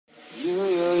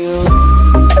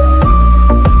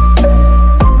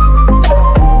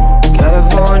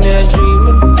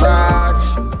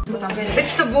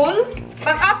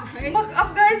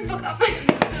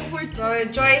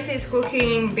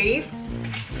cooking beef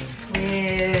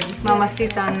with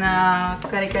mamacita na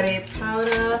kare-kare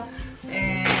powder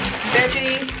and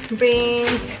veggies,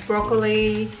 beans,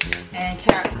 broccoli, and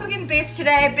carrot. Cooking beef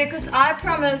today because I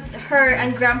promised her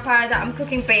and Grandpa that I'm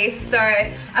cooking beef, so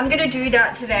I'm gonna do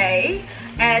that today.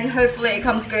 And hopefully it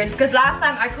comes good, because last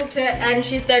time I cooked it and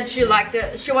she said she liked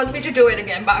it. She wants me to do it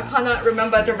again, but I cannot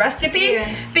remember the recipe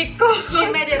because she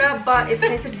made it up, but it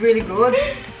tasted really good.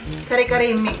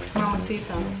 Kare-kare mix,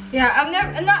 mamacita. Yeah, I'm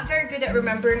not very good at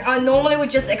remembering. I normally would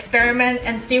just experiment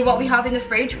and see what we have in the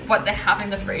fridge, what they have in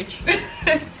the fridge.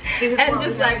 And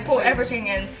just like put everything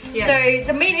in. Yeah. So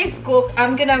the meat is cooked.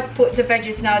 I'm gonna put the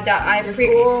veggies now that I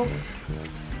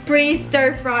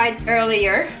pre-stir fried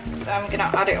earlier. So I'm gonna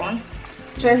add it on.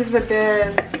 Joyce is the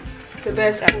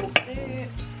best at cook.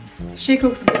 She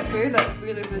cooks good food, like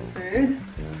really good food.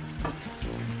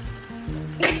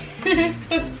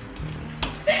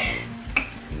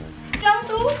 Lang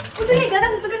to? Usa ni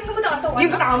gadan to ganing butang tawai.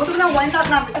 Yung butang mo to nang wine tat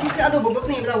na at si adobo bok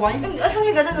ni butang wine. Asa ni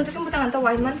gadan to butang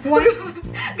tawai man.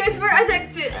 Guys, we're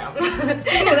addicted.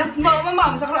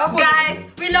 Guys,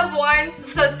 we love wine,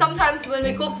 so sometimes when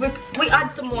we cook, we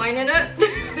add some wine in it.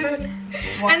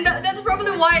 And that's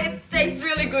probably why it tastes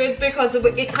really good, because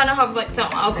it kind of have like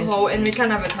some alcohol and we can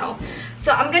never tell.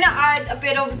 So I'm gonna add a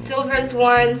bit of silver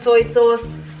swan soy sauce.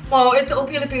 Well, it's all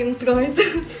Philippines, guys.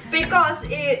 Because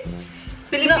it's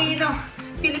Filipino.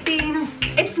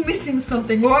 It's missing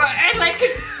something more. Like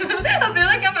I feel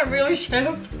like I'm a real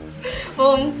chef.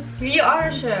 You are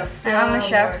a chef. So I'm a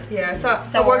chef. Yeah.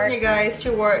 So working, guys. She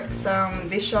works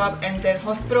this shop and then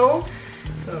hospital.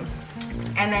 So,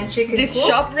 and then she can this cook.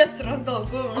 Shop restaurant to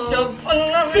shop.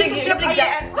 This shop guys.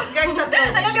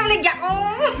 Ano ka bligya ko?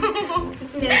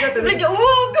 Bligya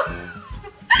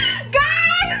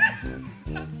guys.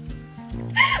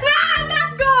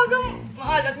 Let's go.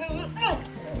 Maalat mo.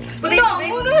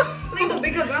 Putting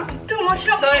tubig ka. Too much.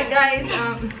 Sorry guys,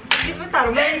 di ba taro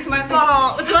ba yung smart face?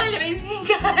 Oo, smart face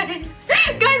guys.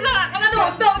 Guys, ano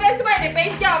to? Guys, smart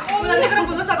face niya ako. Wala na ka ng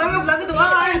puso sa ating vlog ito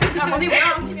ba? Ako di ba?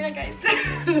 Sige na guys.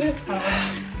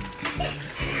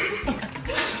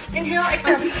 Inhale,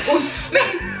 exhale.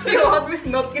 May hot with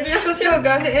not ganyan sa siya. So,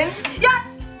 gano'n. Yan!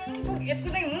 Pugit ko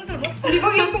na yung mundo. Hindi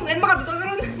ba yung pugit makatuto ka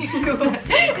rin?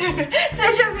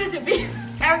 Special recipe.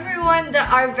 Everyone that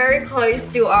are very close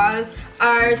to us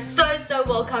are so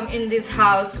welcome in this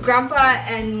house. Grandpa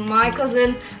and my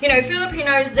cousin, you know,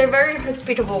 Filipinos, they're very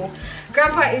hospitable.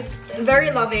 Grandpa is very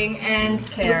loving and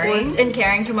caring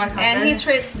to my cousin. And he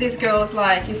treats these girls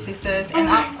like his sisters. And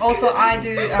I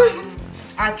do,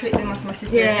 I treat them as my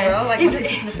sisters as well. Like my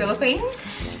sisters in the Philippines.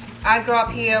 I grew up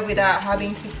here without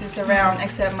having sisters around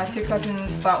except my two cousins,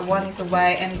 but one is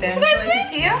away, and then Joyce is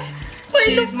here.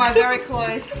 She's my very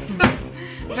close,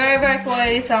 very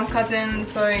close cousin.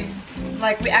 So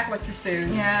like we act like sisters.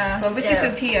 Yeah. So we're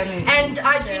sisters here. I mean, and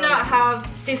I do not have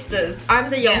sisters. I'm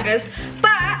the youngest,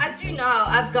 but I do know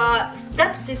I've got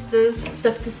stepsisters.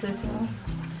 Stepsisters.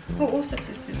 oh,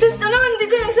 stepsisters. Sister, no, hindi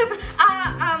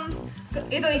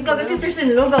ko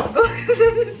sisters-in-law.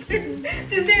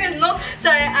 Sister-in-law. So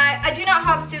I do not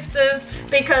have sisters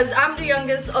because I'm the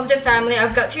youngest of the family.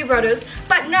 I've got two brothers,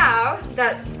 but now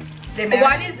that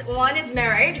one is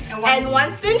married and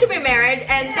one's soon to be married,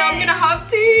 and so I'm gonna have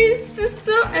two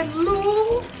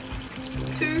sister-in-law,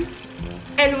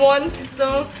 and one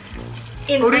sister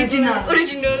in original.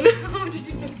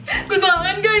 Good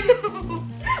morning, guys.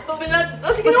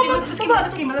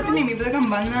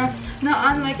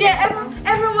 Yeah,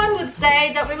 everyone would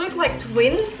say that we look like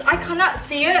twins. I cannot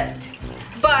see it,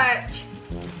 but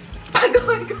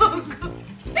go.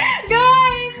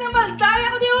 Guys, namaltay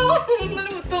ako niyo.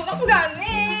 Naluto ako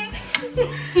gani.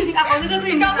 Ako nito to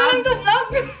yung ikaw na lang to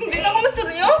vlog. Hindi na ako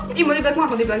masturyo. I-vlog mo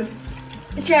ako, di-vlog.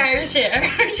 Share.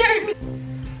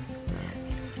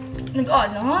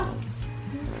 Nag-onot.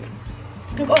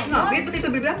 Wait, pati ito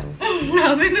bibla?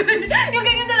 Yung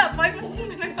ganyan nalapay mo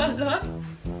kung nag-onot.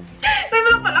 May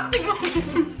mga palaktig mo.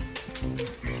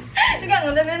 Nag-ano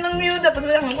na lang niyo, tapos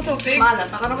wala kang tubig. Malat,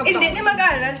 nakarang hindi ni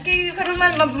magalat. Kaya karoon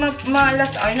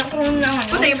malas ay, nakaroon na ano.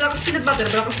 Puti, black peanut butter,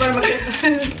 para mag-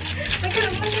 May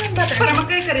karoon man peanut butter. Para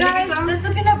mag-curry-curry. Guys, does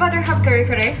the peanut butter have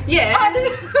curry-curry? Yeah. Oh,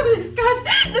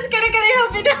 does curry-curry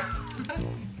have it?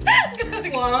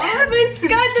 What? Please,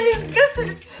 God, please.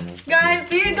 Guys,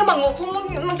 hindi ka bango kung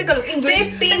mag-Tagalog English.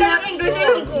 Say peanuts English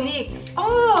mix.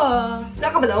 Oh. Wala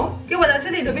ka ba daw? Kaya wala sa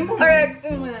lido. Alright,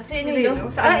 sa inyo.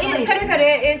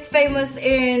 Curry-curry is famous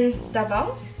in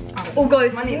Davao. Oh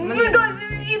guys, Manit. Oh my god,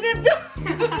 eat it.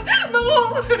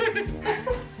 Bango.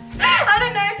 I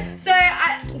don't know. So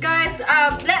guys,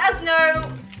 let us know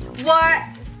what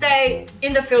state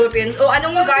in the Philippines? O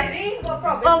anong lugar? What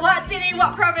province? O what city,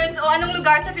 what province, o anong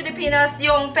lugar sa Pilipinas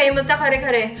yung famous sa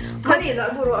kare-kare? Manila,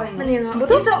 buro ay. Manila.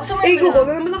 Buto? Sa Eh, Google,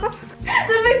 ganun malakas.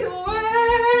 Sa may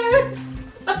suwan!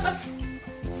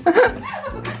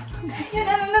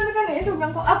 Yan, nandun ka na,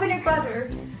 itugang ko. Peanut butter.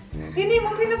 Hindi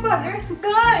mo peanut butter.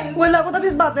 Guys! Wala ko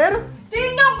tapos butter.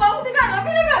 Tingnan ko! Tingnan ka,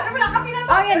 peanut butter! Wala ka peanut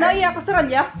butter! Ah, yan na, iya,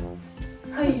 Australia.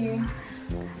 Ay,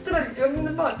 Australia,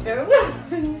 peanut butter.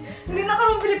 Hindi na ka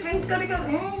ng Philippines,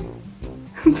 kare-kare.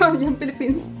 Australia,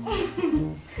 Philippines.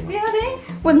 Di ba din?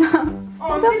 Wala.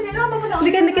 Oh, hindi na ako na.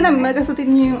 Hindi ka namin magkasutin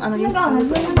niyo yung ano yung...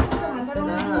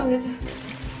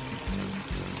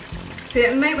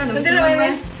 May ano? Hindi na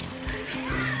may.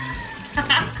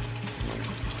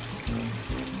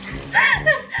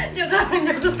 Joke lang.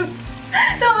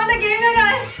 Tama na game na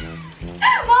guys.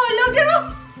 Mahulog yun.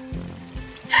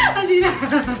 Hindi na.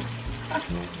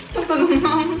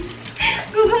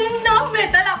 Gugong na ako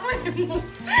metal ako.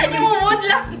 Imumood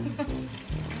lang.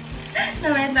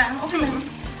 Nameta. Okay na.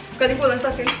 Kali ko lang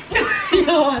sa akin.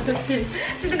 Yawa, tapos.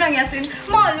 Dito kang yasin.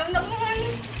 Mahulog na ako.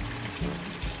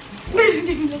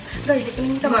 Guys, ito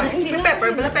yung tama. Hindi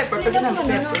pepper, bala pepper. Pwede na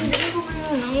pepper.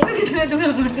 Hindi na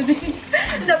dumaman.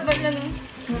 Dapat na nung.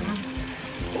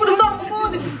 Udang ba ako mo?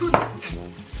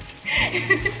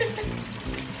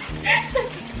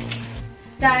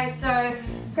 Guys, so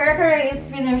kare-kare is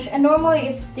finished, and normally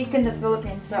it's thick in the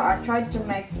Philippines, so I tried to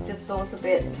make the sauce a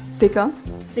bit Tika?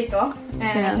 thicker,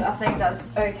 and Yeah. I think that's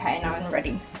okay now and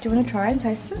ready. Do you want to try and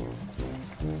taste it?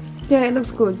 Yeah, it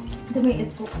looks good. The meat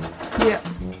is cooked. Yeah.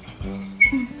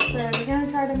 So we're gonna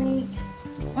try the meat.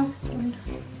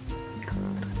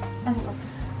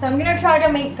 So I'm gonna try the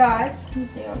meat, guys.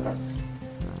 Let's see how it goes.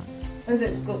 Is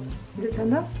it good? Is it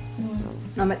tender?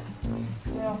 Namit.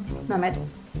 Yeah. Namit.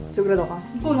 Sigurado ka?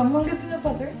 Kulang lang yung peanut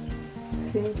butter.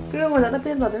 See? Kaya wala na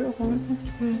peanut butter. Okay na siya.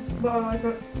 But I like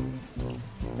it.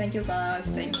 Thank you guys.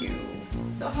 Thank you.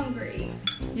 So hungry.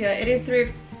 Yeah, it is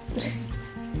 3.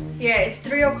 Yeah, it's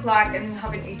 3 o'clock and we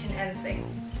haven't eaten anything.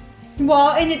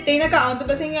 Wow, anything naka-out.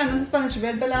 Pagdating yan, sa Spanish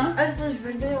bread pala.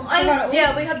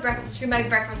 Yeah, we had breakfast. We made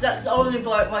breakfast. That's the only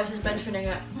bloke why she's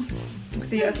mentioning it.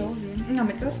 Kasi ito,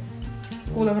 namit ka.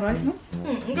 Kulang rice, no?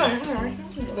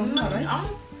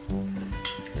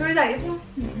 Sorry, guys.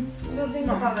 Don't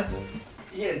think about it.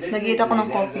 Nagita ko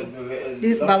ng coffee.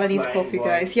 This is Balinese coffee,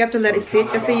 guys. You have to let it sit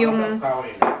kasi yung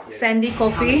sandy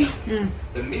coffee.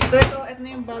 So ito na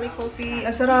yung Bali coffee.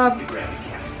 Ang sarap.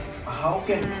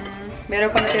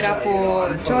 Meron pa natira po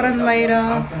Choran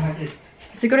Laira.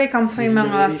 Siguro i-come sa yung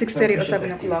mga 6:30 or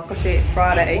 7 o'clock kasi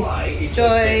Friday.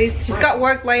 Joyce, she's got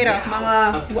work later. Mga,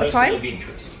 what time?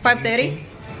 5:30?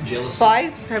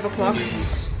 5 o'clock.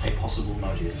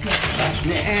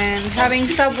 And having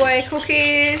Subway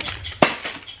cookies.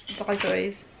 Ito ka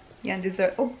Joyce. Yan,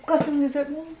 dessert. Oh, kasang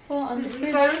dessert mo. So, ano?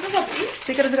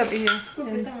 Sikara sa gabi.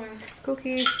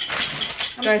 Cookies.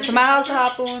 Guys, sumahal sa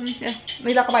hapon. Yeah.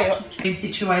 May laka ba yun?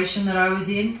 Situation that I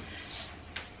was in,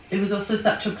 it was also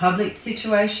such a public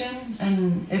situation,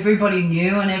 and everybody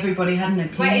knew, and everybody had an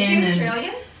opinion. Wait, is she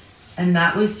Australian? And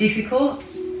that was difficult.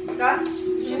 Gus?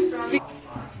 She's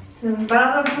Australian.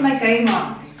 Para sa may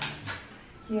kaima.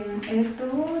 Yan, ito,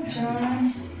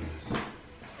 dyan.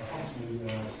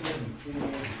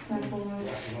 Tapos,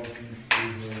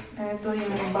 ito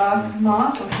yung bath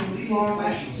mat, o yung floor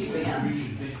mat. Dito yan.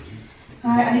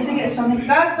 I need to get something.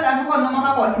 Guys, but ano ko, ano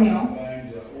makakuha niyo?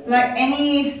 Like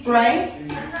any spray?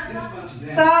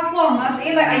 Sa floor mats,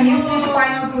 like I used this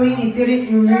final clean, it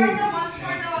didn't remove.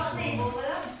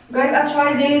 Guys, I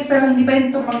tried this, pero hindi pa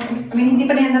rin ito, hindi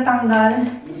pa rin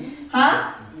natanggal.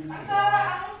 Ha?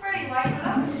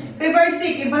 They're very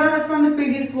sticky, but that's from the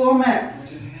previous floor mats.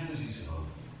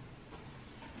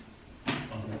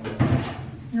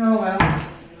 Oh well.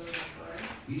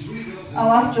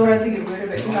 I'll ask Jordan to get rid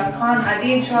of it because I can't. I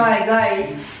did try,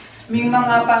 guys. May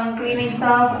mga pang cleaning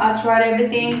stuff, I tried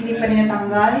everything, hindi pa rin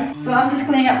natanggal. So I'm just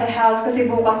cleaning up the house kasi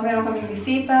bukas meron kaming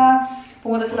bisita.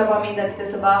 Pumunta sila paminda dito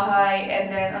sa bahay.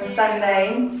 And then on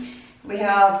Sunday, we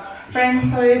have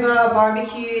friends over,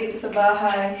 barbecue dito sa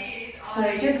bahay. So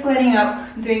just cleaning up,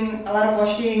 doing a lot of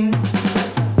washing.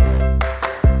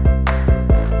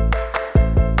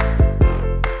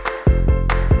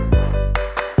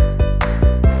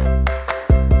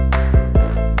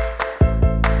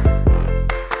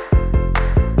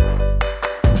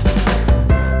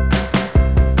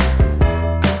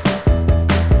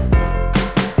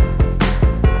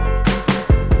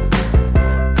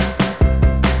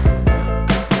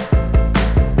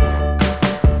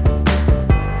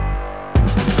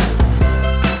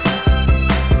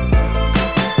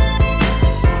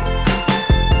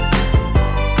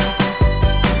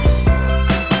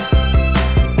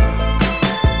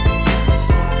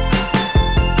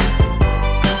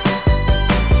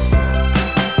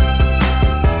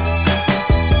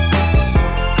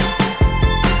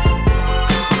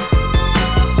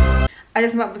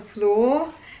 up the floor,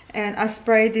 and I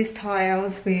sprayed these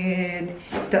tiles with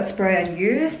that spray I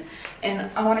used, and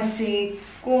I want to see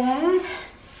kung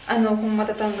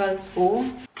matatanggal po.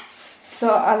 So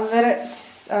I let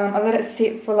it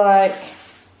sit for like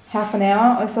half an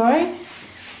hour or so.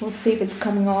 We'll see if it's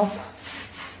coming off.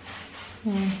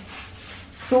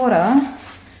 Sorta,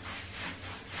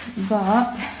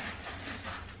 but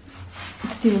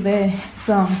it's still there.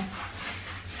 So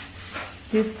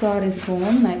this side is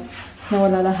gone, like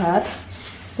nawala lahat.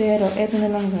 Pero eto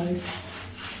na lang guys.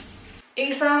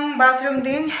 Isang bathroom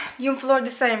din, yung floor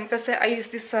the same kasi I use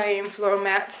the same floor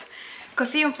mats.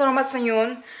 Kasi yung floor mats na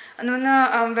yun,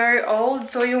 very old.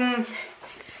 So yung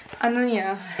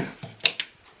niya,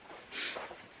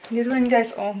 this one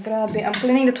guys, oh grabe. I'm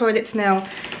cleaning the toilets now.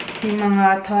 Yung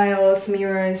mga tiles,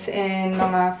 mirrors, and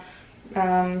mga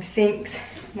sinks,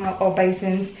 mga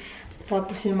basins.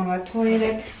 Tapos yung mga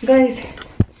toilet. Guys,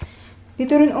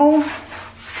 dito rin oh.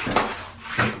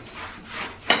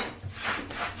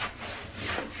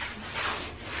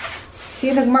 See,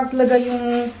 nagmark talaga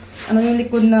yung yung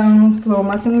likod ng floor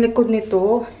mats. Yung likod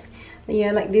nito.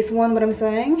 Yeah, like this one, what I'm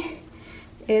saying.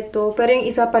 Ito, pero yung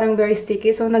isa parang very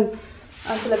sticky. So,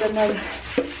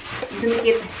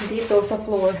 dumikit dito sa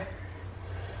floor.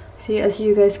 See, as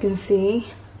you guys can see.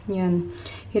 Yan.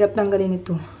 Hirap tanggalin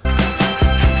ito.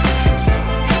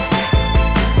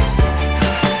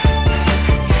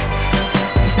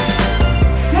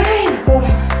 Ay, nako.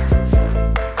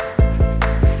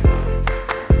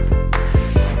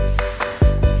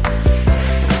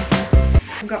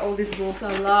 I've got all these books.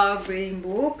 I love reading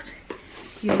books.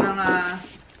 Yung mga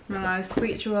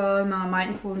spiritual, mga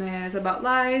mindfulness about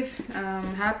life,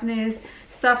 happiness,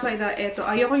 stuff like that. Ito,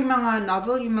 ayoko yung mga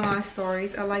novel, yung mga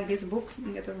stories. I like these books.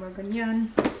 Ito mga ganyan.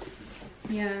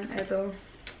 Yan, ito.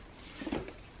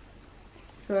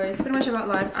 So, it's pretty much about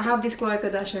life. I have this Khloe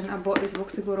Kardashian. I bought this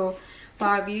book siguro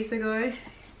 5 years ago.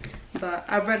 But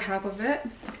I've read half of it.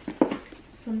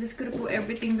 So, I'm just gonna put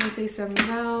everything that says some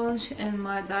lounge and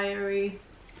my diary.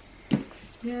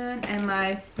 Yan, and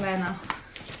my planner.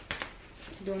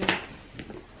 Doon.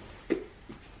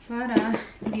 Para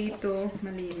dito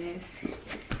malinis.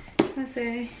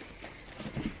 Kasi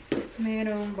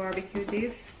mayroong barbecue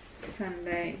this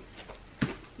Sunday.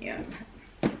 Yan.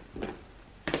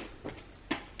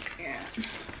 Yan.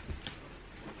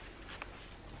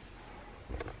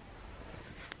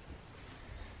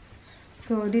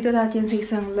 So, dito lahat yan sa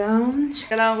isang lounge.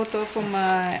 Kailangan ko to for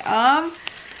my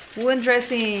wound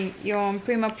dressing, yung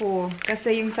Prima po.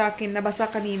 Kasi yung sa akin, nabasa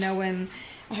kanina when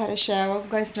I had a shower.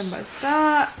 Guys,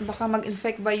 nabasa. Baka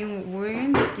mag-infect ba yung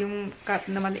wound? Yung cut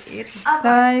na maliit.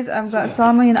 Guys, I've got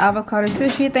salmon and avocado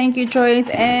sushi. Thank you,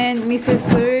 Joyce and Mrs.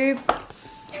 Soup.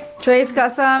 Joyce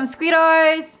got some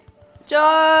squid-eyes.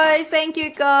 Joyce, thank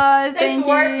you, guys. Thank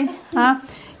you. Huh?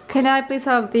 Can I please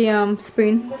have the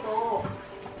spoon?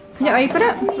 Can you open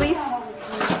it, please?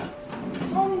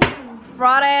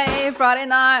 Friday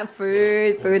night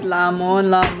food,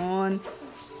 lamon.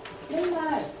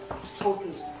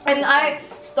 And I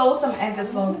stole some eggs as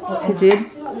well to put in. You did?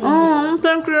 Oh,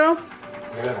 thank you.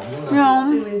 Yeah.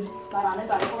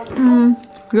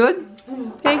 Good?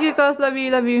 Thank you guys, love you.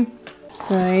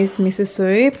 Guys, Mrs.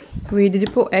 Soup. Did you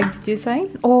put egg, did you say?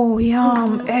 Oh,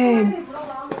 yum, egg.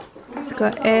 It's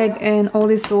got egg and all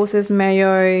these sauces,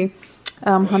 mayo,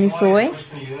 honey soy.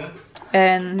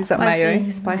 And is that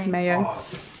mayo? Spicy mayo.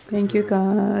 Thank you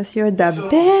guys. You're the best.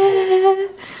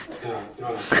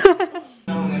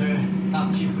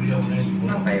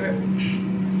 My favorite.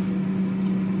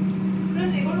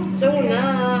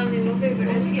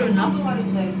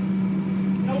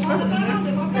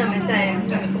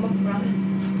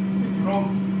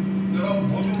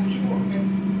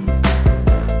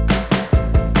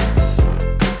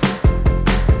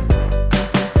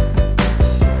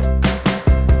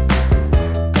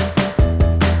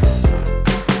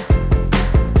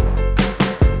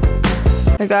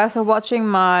 You guys are watching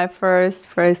my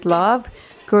first love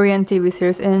Korean TV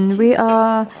series, and we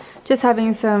are just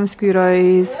having some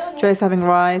squid-eyes. Joyce having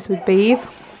rice with beef.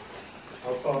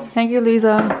 Thank you,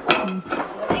 Lisa.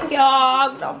 Thank you.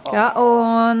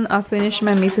 I finished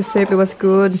my miso soup. It was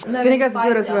good. I think it's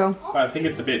good as well. But I think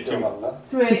it's a bit too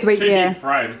Sweet, yeah. deep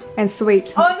fried. And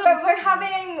sweet. Oh, so we're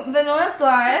having vanilla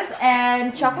slice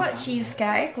and chocolate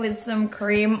cheesecake with some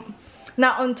cream,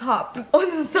 not on top,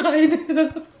 on the side.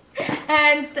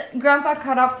 And Grandpa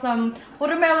cut up some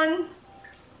watermelon.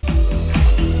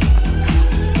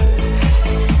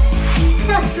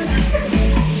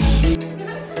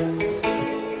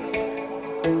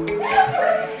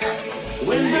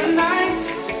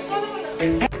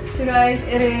 So guys,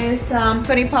 it is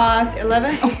 20 past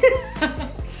 11.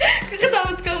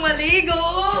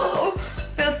 maligo.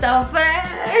 Feel so fresh.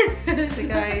 So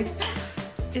guys,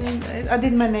 I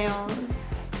did my nails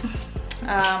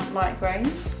light grey.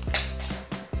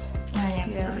 Oh yeah,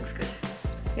 that looks good.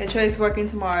 Yeah, Joyce's working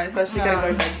tomorrow, so she's gotta go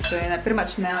to bed soon. Like, pretty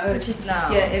much now. Which is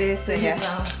now. Yeah, it is. So yeah,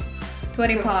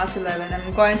 20 past 11.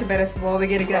 I'm going to bed as well. We're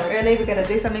gonna get up early. We're gonna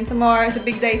do something tomorrow. It's a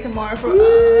big day tomorrow for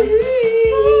us.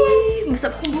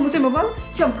 Gusto mo ba?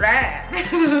 Siyempre.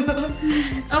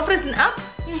 Open up.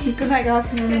 Good night, guys.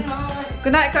 Good night.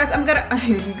 Good night, guys.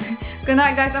 Good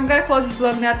night, guys. I'm gonna close this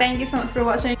vlog now. Thank you so much for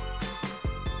watching.